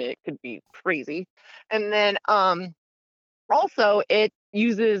believe me, it could be crazy. And then also, it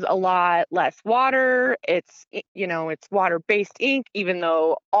uses a lot less water. It's water-based ink, even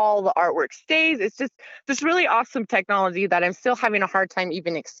though all the artwork stays. It's just this really awesome technology that I'm still having a hard time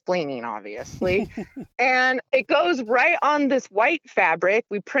even explaining, obviously. And it goes right on this white fabric.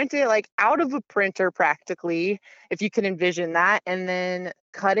 We print it like out of a printer practically, if you can envision that, and then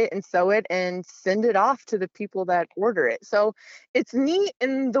cut it and sew it and send it off to the people that order it. So it's neat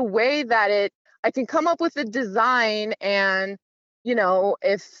in the way that I can come up with a design and,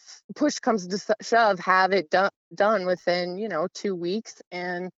 if push comes to shove, have it done within, 2 weeks,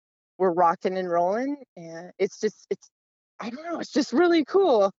 and we're rocking and rolling. And it's I don't know, it's just really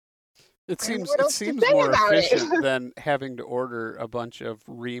cool. It I don't know seems what it else to seems say more about efficient it. than having to order a bunch of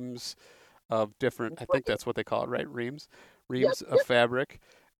reams of different, I think Right. that's what they call it, right? Yep. Reams of Yep. fabric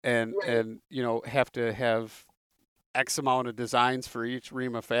Right. and have to have X amount of designs for each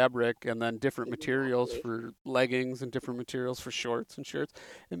ream of fabric and then different materials Exactly. for leggings and different materials for shorts and shirts.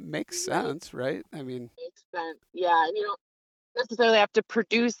 It makes Right. sense, right? I mean, Makes sense. Yeah, and you don't necessarily have to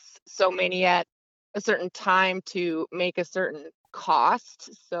produce so many at a certain time to make a certain cost.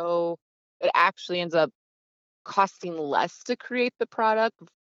 So it actually ends up costing less to create the product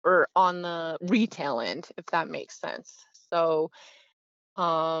or on the retail end, if that makes sense. So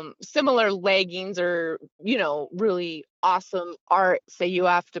similar leggings or really awesome art, say you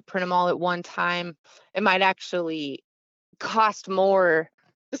have to print them all at one time, it might actually cost more.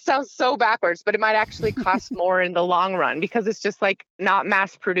 This sounds so backwards, but it might actually cost more in the long run because it's just like not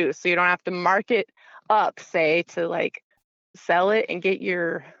mass produced. So you don't have to mark it up, say, to like sell it and get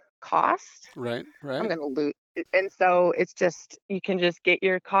your cost. right, I'm right. gonna lose. And so it's just you can just get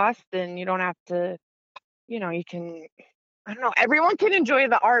your cost and you don't have to, you can, I don't know, everyone can enjoy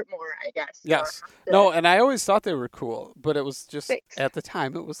the art more, I guess. You don't Yes. have to No, and I always thought they were cool, but it was just fix. at the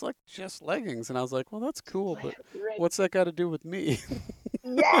time it was like just leggings and I was like, "Well, that's cool, but Right. what's that got to do with me?"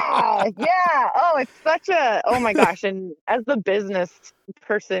 Yeah, yeah. Oh, it's such a, oh my gosh. And as the business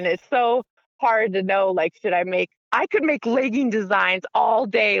person, it's so hard to know, like, I could make legging designs all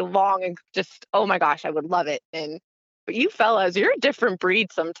day long and just, oh my gosh, I would love it. But you fellas, you're a different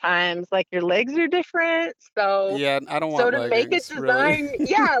breed sometimes. Like your legs are different. Yeah, I don't So want to make it leggings, really. design,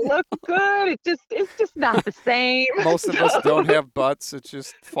 yeah, look good. It's just not the same. Most of us don't have butts. It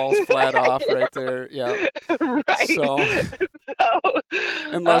just falls flat off right there. Yeah. Right. So, So,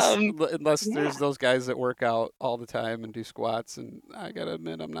 unless um, unless yeah. there's those guys that work out all the time and do squats, and I gotta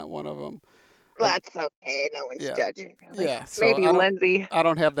admit, I'm not one of them. Um, That's okay. No one's yeah, judging, really. yeah. So Maybe Lindsay, I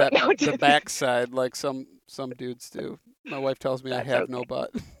don't have but that no, the just backside like some dudes do. My wife tells me I that's have no okay.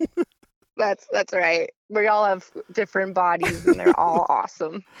 butt. That's right. We all have different bodies, and they're all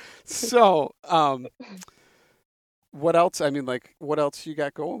awesome. So, what else? I mean, like, what else you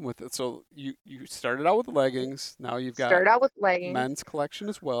got going with it? So you started out with leggings. Now you've got Start out with leggings. men's collection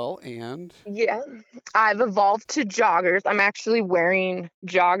as well, and Yeah, I've evolved to joggers. I'm actually wearing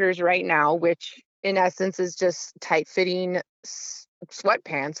joggers right now, which in essence is just tight fitting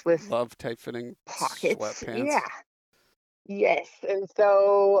sweatpants with love tight fitting pockets. Yeah. sweatpants. Yes, and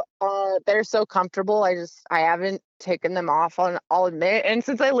so, they're so comfortable, I haven't taken them off, I'll admit, and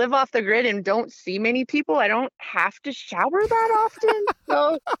since I live off the grid and don't see many people, I don't have to shower that often,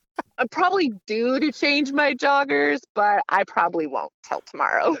 so I probably due to change my joggers, but I probably won't till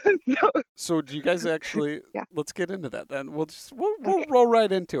tomorrow. So, So do you guys actually? yeah, Let's get into that then. We'll okay, roll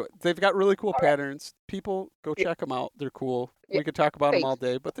right into it. They've got really cool alright. patterns. People go Yeah, check them out. They're cool. yeah, We could talk about them all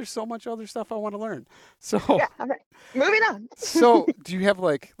thanks. day, but there's so much other stuff I want to learn. So Yeah, alright. Moving on. so do you have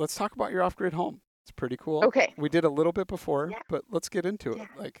like? Let's talk about your off-grid home. It's pretty cool. Okay. We did a little bit before, Yeah, but let's get into it. yeah,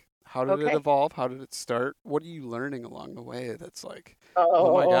 Like, how did it okay. evolve? How did it start? What are you learning along the way? That's like,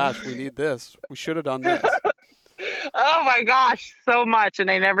 oh my Oh. gosh, we need this. We should have done this. Oh my gosh, so much. And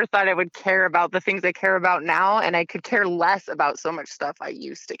I never thought I would care about the things I care about now, and I could care less about so much stuff I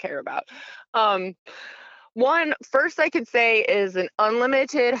used to care about. Um, One, first I could say is an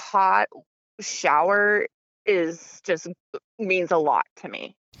unlimited hot shower is just means a lot to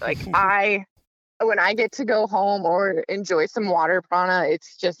me. Like when I get to go home or enjoy some water prana,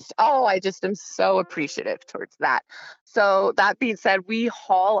 it's just, oh, I just am so appreciative towards that. So that being said, we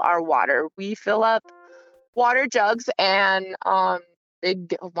haul our water. We fill up water jugs and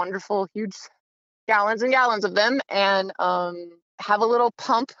big, wonderful, huge gallons and gallons of them, and have a little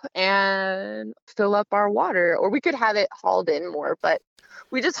pump and fill up our water. Or we could have it hauled in more, but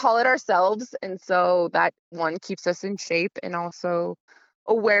we just haul it ourselves. And so that one keeps us in shape and also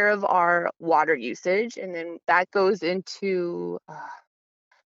aware of our water usage. And then that goes into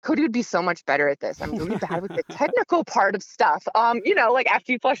Cody would be so much better at this. I'm really bad with the technical part of stuff. Like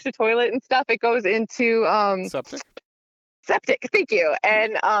after you flush the toilet and stuff, it goes into Septic. septic. Thank you.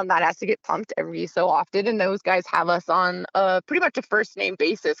 And that has to get pumped every so often. And those guys have us on pretty much a first name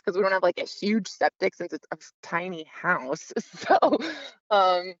basis because we don't have like a huge septic since it's a tiny house. So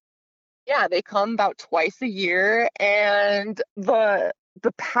um, yeah, they come about twice a year, and the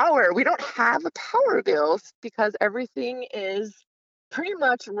power, we don't have a power bills because everything is pretty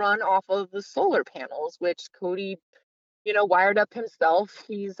much run off of the solar panels, which Cody, wired up himself.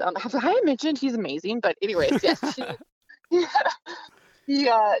 He's have I mentioned he's amazing? But anyways, yes, he he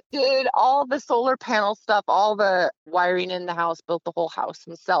did all the solar panel stuff, all the wiring in the house, built the whole house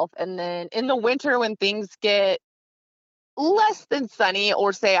himself. And then in the winter when things get less than sunny,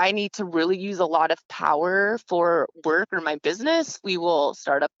 or say I need to really use a lot of power for work or my business, we will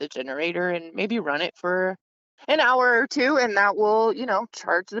start up the generator and maybe run it for an hour or two, and that will,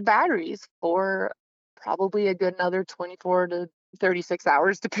 charge the batteries for probably a good another 24 to 36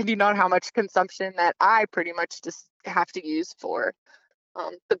 hours, depending on how much consumption that I pretty much just have to use for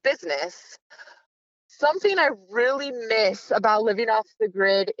the business. Something I really miss about living off the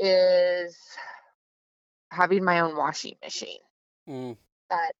grid is having my own washing machine. Mm.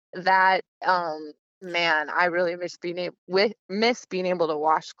 That man, I really miss being able to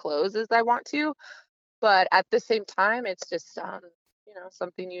wash clothes as I want to, but at the same time, it's just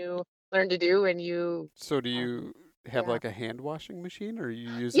something you learn to do, and you So do um, you have yeah. like a hand washing machine, or are you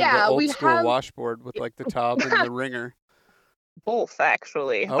using the Yeah, old we school have washboard with like the tub and the wringer? both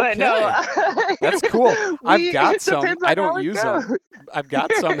actually, but no, Okay. That's cool. I've got it some. depends I on don't how it use them. goes. I've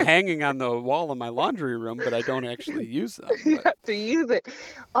got some hanging on the wall in my laundry room, but I don't actually use them. You But have to use it.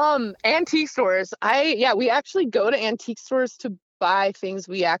 Antique stores. We actually go to antique stores to buy things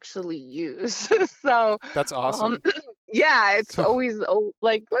we actually use. So, that's um, awesome. yeah, it's So, always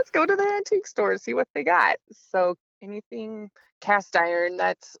like, let's go to the antique store, see what they got. So anything cast iron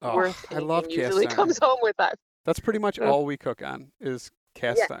that's oh, worth I love anything cast usually iron. comes home with us. That's pretty much So, all we cook on is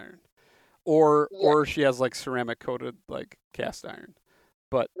yeah, cast iron. Or yeah, or she has like ceramic coated like cast iron.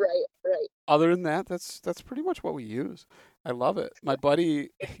 But right, right. other than that, that's pretty much what we use. I love it. My buddy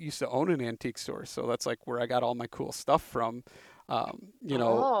used to own an antique store, so that's like where I got all my cool stuff from. You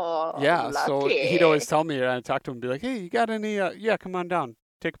know, Oh, yeah. So he'd lucky. always tell me, and I'd talk to him, and be like, "Hey, you got any? Yeah, come on down,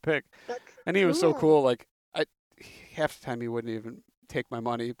 take a pic." That's And he was so cool. cool. Like, I half the time he wouldn't even take my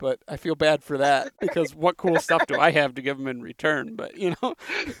money, but I feel bad for that because what cool stuff do I have to give him in return? But you know,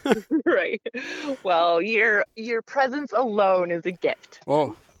 Right. Well, your presence alone is a gift.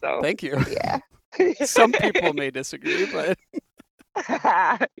 oh, So, thank you. yeah. Some people may disagree, but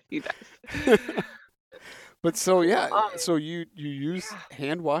He does. but so yeah, Um, so you use yeah.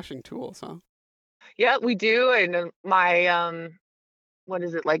 hand washing tools, huh? Yeah, we do. And my what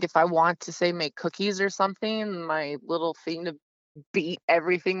is it, like, if I want to say make cookies or something, my little thing to beat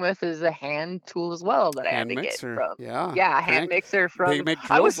everything with is a hand tool as well that I had Hand to get mixer, from, yeah, yeah, a hand crank. mixer They from. make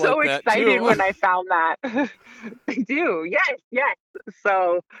I was drills so like that excited too. when I found that. They do. Yes, yes.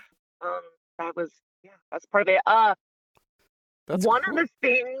 So, um that was, yeah, that's part of it. That's One of cool. the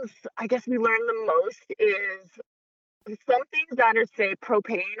things I guess we learned the most is some things that are, say,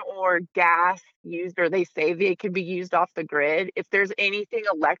 propane or gas used, or they say they can be used off the grid. If there's anything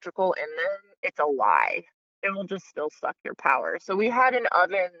electrical in them, it's a lie. It will just still suck your power. So we had an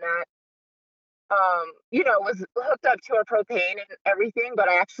oven that, was hooked up to our propane and everything, but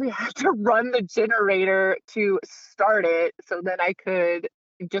I actually had to run the generator to start it so that I could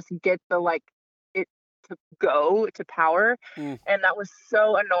just get the, like, it to go to power. Mm. And that was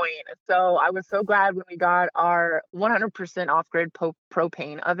so annoying. So I was so glad when we got our 100% off grid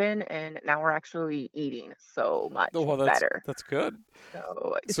propane oven, and now we're actually eating so Oh, much well, better. that's good.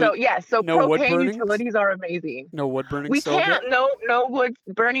 So So yeah, so no wood propane burning, utilities are amazing. no wood burning We stove yet. can't, no wood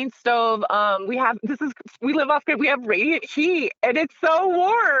burning stove. We live off grid. We have radiant heat, and it's so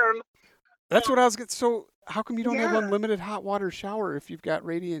warm. That's what I was getting. So how come you don't have Yeah. unlimited hot water shower if you've got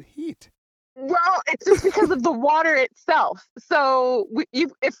radiant heat? Well, it's just because of the water itself. So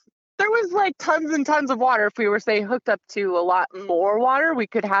if there was like tons and tons of water, if we were, say, hooked up to a lot more water, we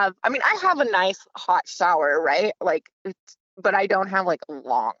could have. I mean, I have a nice hot shower, right? Like, but I don't have like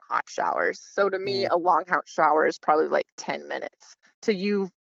long hot showers. So to me, Mm. a long hot shower is probably like 10 minutes. To you,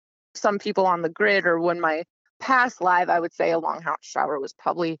 some people on the grid, or when my past live, I would say a long hot shower was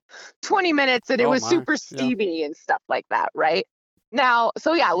probably 20 minutes, and it Oh was my, super yeah. steamy and stuff like that, right? Now,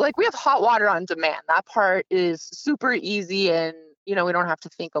 so yeah, like, we have hot water on demand. That part is super easy, and we don't have to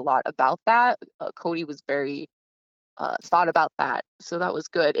think a lot about that. Cody was very thought about that, so that was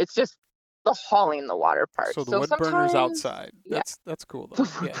good. It's just the hauling the water part. So the So wood burner's sometimes, outside. yeah, That's cool the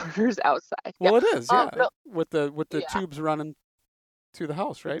though. wood Yeah. burners outside. Yeah. Well, it is. Yeah. No, With the yeah. tubes running to the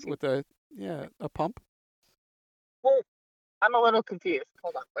house, right? With the yeah a pump. Well, I'm a little confused.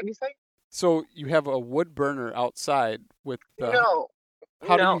 Hold on. What do you say? So you have a wood burner outside with the. No,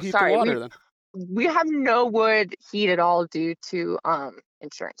 How do you no, heat the sorry. water then? We have no wood heat at all due to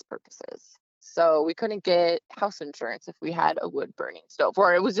insurance purposes. So we couldn't get house insurance if we had a wood burning stove,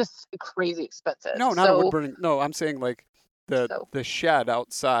 or it was just crazy expensive. No, not a wood So burning. No, I'm saying like the so the shed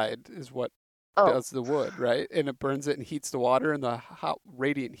outside is what oh, does the wood, right? And it burns it and heats the water, and the hot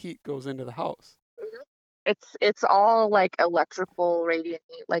radiant heat goes into the house. mhm. It's all like electrical radiant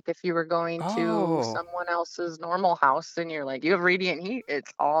heat. Like if you were going to Oh, someone else's normal house and you're like, you have radiant heat,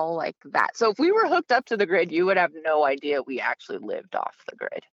 it's all like that. So if we were hooked up to the grid, you would have no idea we actually lived off the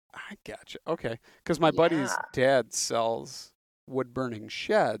grid. I gotcha. Okay, because my buddy's Yeah. dad sells wood burning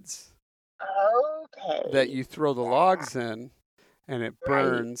sheds that Okay. you throw the Yeah. logs in and it Right.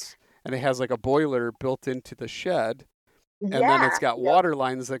 burns, and it has like a boiler built into the shed, and then it's Yeah. got Yep. water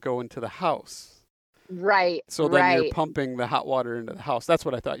lines that go into the house. Right. So then you're Right. pumping the hot water into the house. That's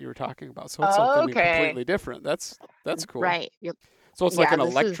what I thought you were talking about. So it's something Okay. completely different. That's cool. Right. Yep. So it's like Yeah, an this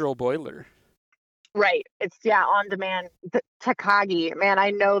is electro boiler. right. It's yeah, on demand. The Takagi. Man,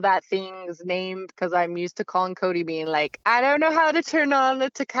 I know that thing's name because I'm used to calling Cody being like, I don't know how to turn on the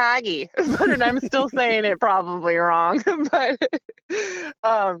Takagi. But I'm still saying it probably wrong. But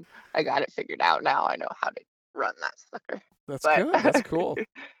I got it figured out now. I know how to run that sucker. That's But good. That's cool.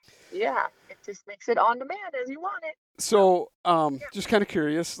 yeah, it just makes it on demand as you want it. So So, yeah. just kind of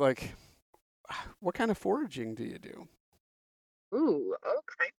curious, like, what kind of foraging do you do? Ooh, all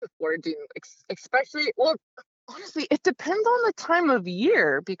kinds of foraging, especially, well, honestly, it depends on the time of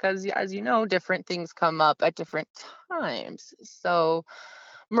year because, as you know, different things come up at different times. So,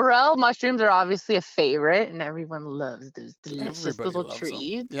 morel mushrooms are obviously a favorite, and everyone loves those delicious Everybody little loves them.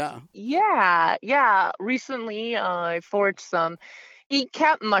 treats. Yeah. Yeah, yeah. Recently, I foraged some eat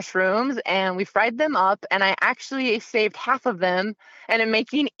cap mushrooms and we fried them up, and I actually saved half of them and am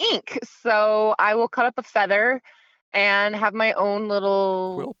making ink. So, I will cut up a feather and have my own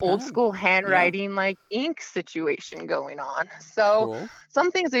little Quill old pen. school Yeah. handwriting like ink situation going on. So Cool.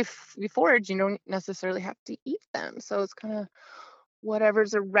 some things if you forage, you don't necessarily have to eat them. So it's kind of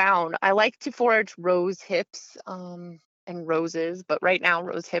whatever's around. I like to forage rose hips and roses, but right now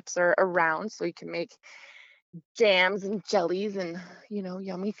rose hips are around, so you can make jams and jellies and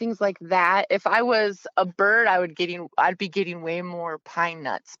yummy things like that. If I was a bird, I'd be getting way more pine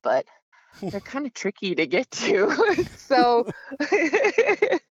nuts, but they're kind of tricky to get to. So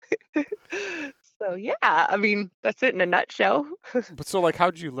so yeah, I mean, that's it in a nutshell. But so, like,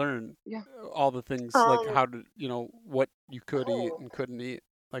 how'd you learn Yeah. all the things, like, Um, how to, what you could eat oh, and couldn't eat?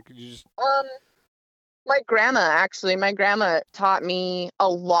 Like, you just, um, my grandma taught me a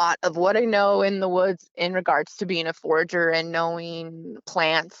lot of what I know in the woods in regards to being a forager and knowing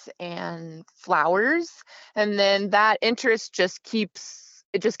plants and flowers. And then that interest just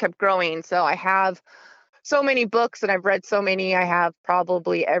kept growing. So I have so many books and I've read so many. I have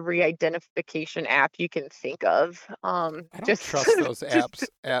probably every identification app you can think of. I don't Just trust those just apps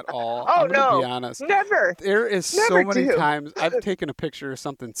at all. oh I'm gonna be no, honest. never, There is so never many do. times I've taken a picture of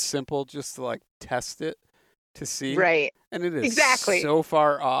something simple just to like test it to see, Right. and it is Exactly. so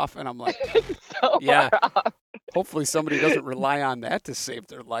far off, and I'm like, So far yeah, off. hopefully somebody doesn't rely on that to save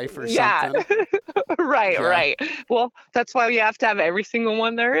their life or Yeah. something. Right, Yeah, right. Well, that's why you have to have every single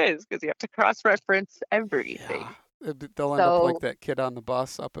one there is because you have to cross-reference yeah. everything. They'll end up like So that kid on the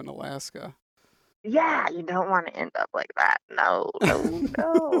bus up in Alaska. yeah, you don't want to end up like that. No, no,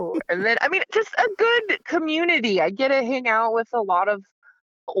 no. And then, I mean, just a good community. I get to hang out with a lot of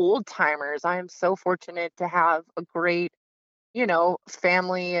old timers. I am so fortunate to have a great,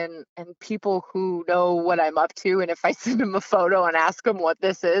 family and people who know what I'm up to. And if I send them a photo and ask them what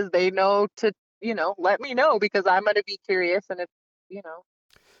this is, they know to, let me know because I'm going to be curious. And if, you know,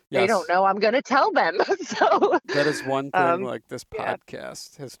 they don't Yes, know, I'm going to tell them. So, that is one thing. um, Like this yeah.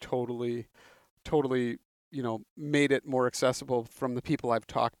 podcast has totally, made it more accessible from the people I've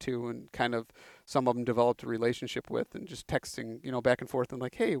talked to, and kind of some of them developed a relationship with, and just texting, back and forth, and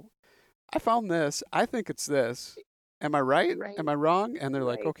like, hey, I found this. I think it's this. Am I right? Am Right, I wrong? And they're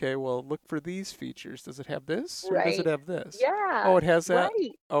like, right, okay, well, look for these features. Does it have this or does it right. have this? Oh, Yeah, it has that.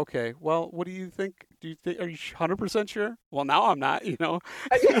 right. Okay. Well, what do you think? Do you think? Are you 100% sure? Well, now I'm not.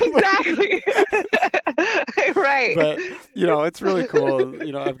 Exactly. Right. But it's really cool.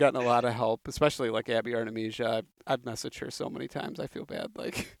 I've gotten a lot of help, especially like Abby Artemisia. I've messaged her so many times. I feel bad,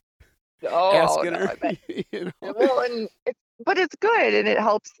 like Oh, asking no, her. I bet. you know. Well, but it's good and it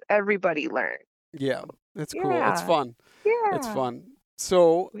helps everybody learn. Yeah, So, it's cool. It's yeah, fun. It's yeah. fun.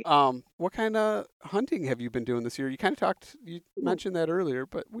 So, We, what kind of hunting have you been doing this year? You ooh, mentioned that earlier,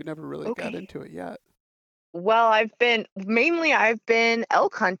 but we never really got okay. into it yet. Well, I've been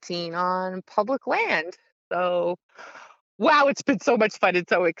elk hunting on public land. So, wow, it's been so much fun and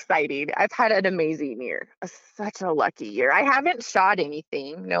so exciting. I've had an amazing year. Such a lucky year. I haven't shot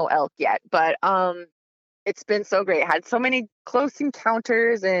anything, no elk yet, but it's been so great. Had so many close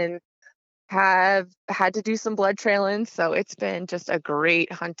encounters and have had to do some blood trailing, so it's been just a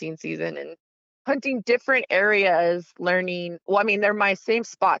great hunting season and hunting different areas, learning well, I mean, they're my same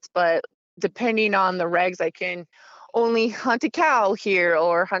spots, but depending on the regs, I can only hunt a cow here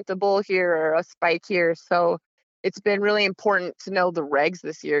or hunt a bull here or a spike here. So it's been really important to know the regs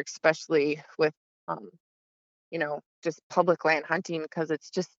this year, especially with, just public land hunting, because it's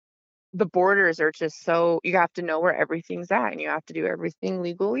just the borders are just so you have to know where everything's at and you have to do everything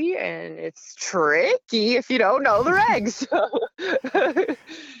legally, and it's tricky if you don't know the regs.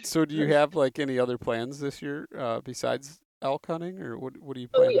 So do you have like any other plans this year besides elk hunting, or what are you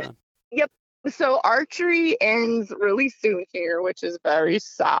Oh planning yeah. on? Yep. So archery ends really soon here, which is very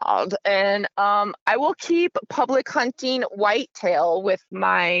sad. And I will keep public hunting whitetail with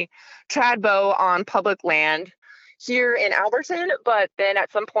my trad bow on public land here in Alberton, but then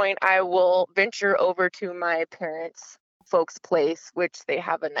at some point I will venture over to my parents' folks' place, which they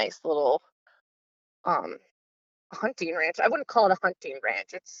have a nice little um hunting ranch. I wouldn't call it a hunting ranch.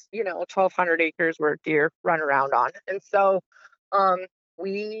 It's, 1,200 acres where deer run around on. And so um,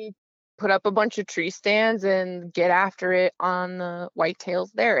 we put up a bunch of tree stands and get after it on the whitetails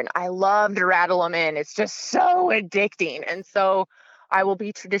there. And I love to rattle them in. It's just so addicting. And so I will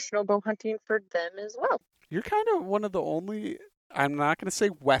be traditional bow hunting for them as well. You're kind of one of the only, I'm not going to say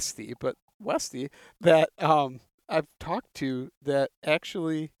Westie, but Westie that I've talked to that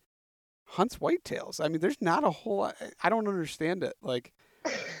actually hunts whitetails. I mean, there's not a whole lot. I don't understand it. Like,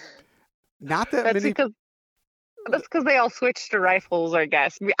 not that That's many. because they all switched to rifles, I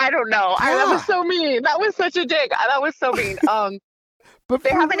guess. I don't know. That was so mean. That was such a dig. That was so mean. But They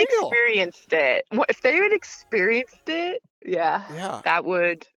for haven't real. experienced it. If they had experienced it, Yeah. that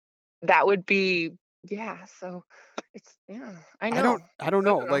would be, so it's, I know. I don't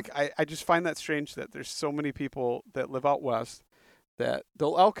know. Like, I just find that strange that there's so many people that live out west that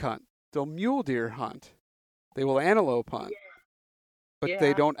they'll elk hunt, they'll mule deer hunt, they will antelope hunt, but they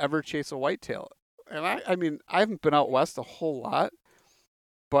Yeah. don't ever chase a whitetail. And I mean, I haven't been out west a whole lot,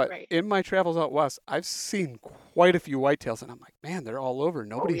 but Right. in my travels out west, I've seen quite a few whitetails, and I'm like, man, they're all over.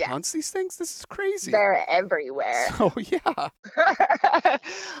 Nobody yeah. hunts these things. This is crazy. They're everywhere. So yeah,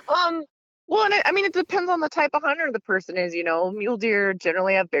 Well, and I mean, it depends on the type of hunter the person is. Mule deer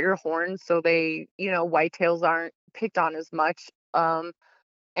generally have bigger horns, so they, whitetails aren't picked on as much.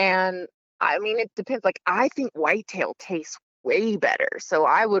 And I mean, it depends. Like, I think whitetail tastes way better, so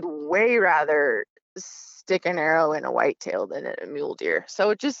I would way rather stick an arrow in a whitetail than in a mule deer. So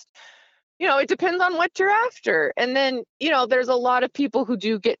it just, it depends on what you're after. And then, there's a lot of people who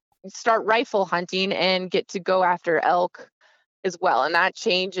do start rifle hunting and get to go after elk as well. And that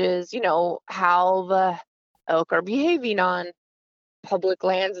changes, how the elk are behaving on public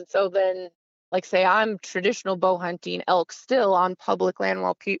lands. And so then, like, say I'm traditional bow hunting elk still on public land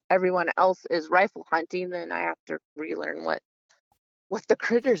while everyone else is rifle hunting, then I have to relearn what the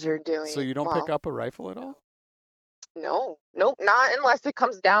critters are doing. so you don't pick up a rifle at all? No, nope, not unless it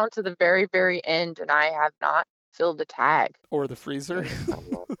comes down to the very, very end and I have not filled the tag. Or the freezer?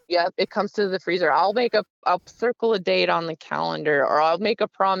 Yep, it comes to the freezer. I'll circle a date on the calendar, or I'll make a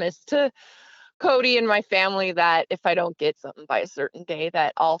promise to Cody and my family that if I don't get something by a certain day,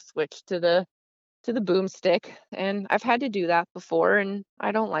 that I'll switch to the boomstick. And I've had to do that before, and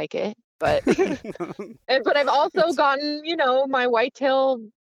I don't like it. But but I've also gotten, my whitetail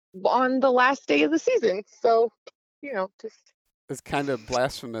on the last day of the season. So, just It's kind of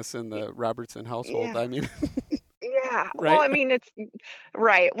blasphemous in the Robertson household. Yeah. I mean, yeah. Right? Well, I mean, it's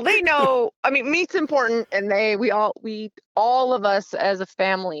right. Well, they know. I mean, meat's important, and we all of us as a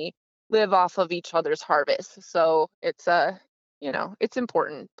family live off of each other's harvest. So it's it's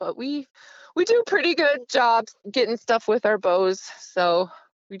important. But we do pretty good jobs getting stuff with our bows, so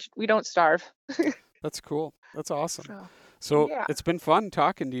we don't starve. that's cool. That's awesome. So, So yeah. it's been fun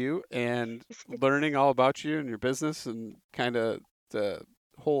talking to you and learning all about you and your business and kind of the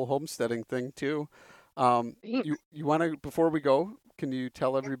whole homesteading thing too. You want to, before we go, can you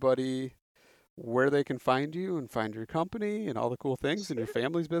tell everybody where they can find you and find your company and all the cool things and your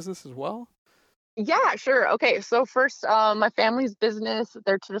family's business as well? Yeah, sure. Okay, so first, my family's business,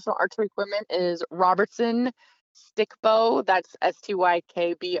 their traditional archery equipment is Robertson Stick Bow. That's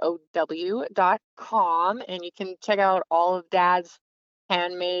STYKBOW.com, and you can check out all of Dad's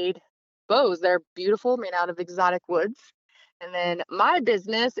handmade bows. They're beautiful, made out of exotic woods. And then my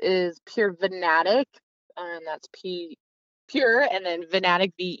business is Pure Venatic, and that's Pure, and then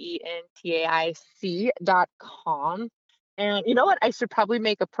Venatic VENTAIC.com. And you know what? I should probably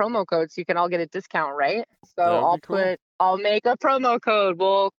make a promo code so you can all get a discount, right? So That would be cool. I'll make a promo code.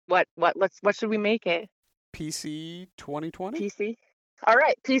 Well, what should we make it? PC 2020? PC. All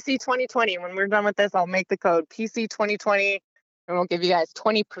right, PC 2020. When we're done with this, I'll make the code PC 2020, and we'll give you guys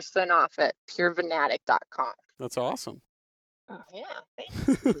 20% off at purevenatic.com. That's awesome. Oh, yeah,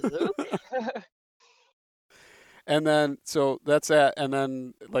 thanks, Luke. And then, so that's that. And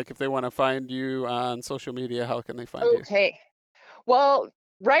then, like, if they want to find you on social media, how can they find you? Okay. Well,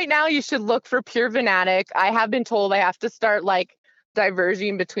 right now you should look for Pure Fanatic. I have been told I have to start like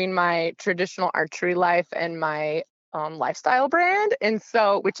diverging between my traditional archery life and my lifestyle brand, and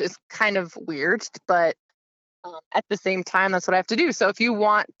so which is kind of weird, but at the same time, that's what I have to do. So if you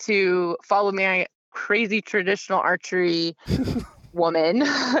want to follow me, I crazy traditional archery woman,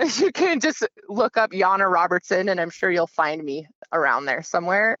 you can just look up Yana Robertson, and I'm sure you'll find me around there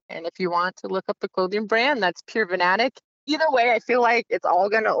somewhere. And if you want to look up the clothing brand, that's Pure Fanatic. Either way, I feel like it's all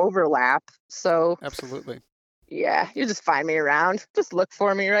going to overlap. So Absolutely. yeah, you just find me around. Just look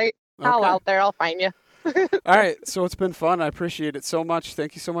for me, right? I'll Okay. out there. I'll find you. All right. So it's been fun. I appreciate it so much.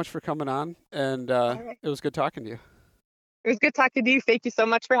 Thank you so much for coming on. And right. it was good talking to you. It was good talking to you. Thank you so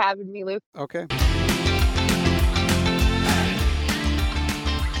much for having me, Luke. Okay.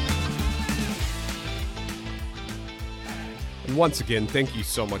 And once again, thank you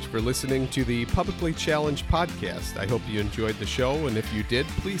so much for listening to the Publicly Challenged podcast. I hope you enjoyed the show, and if you did,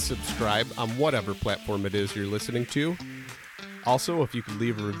 please subscribe on whatever platform it is you're listening to. Also, if you could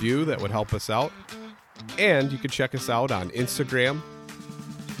leave a review, that would help us out. And you can check us out on Instagram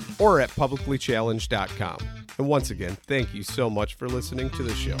or at publiclychallenged.com. And once again, thank you so much for listening to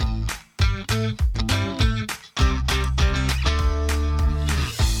the show.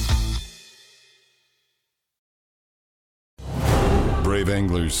 Brave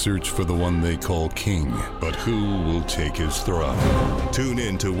anglers search for the one they call king, but who will take his throne? Tune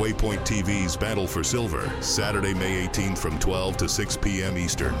in to Waypoint TV's Battle for Silver, Saturday, May 18th from 12 to 6 p.m.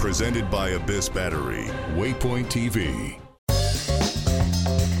 Eastern, presented by Abyss Battery. Waypoint TV.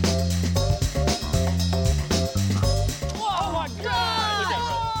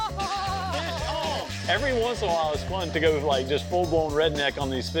 Every once in a while, it's fun to go like just full-blown redneck on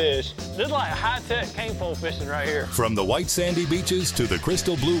these fish. This is like high-tech cane pole fishing right here. From the white sandy beaches to the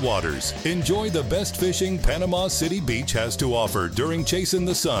crystal blue waters, enjoy the best fishing Panama City Beach has to offer during Chasing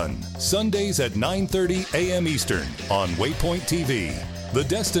the Sun. Sundays at 9:30 a.m. Eastern on Waypoint TV, the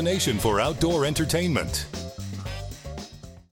destination for outdoor entertainment.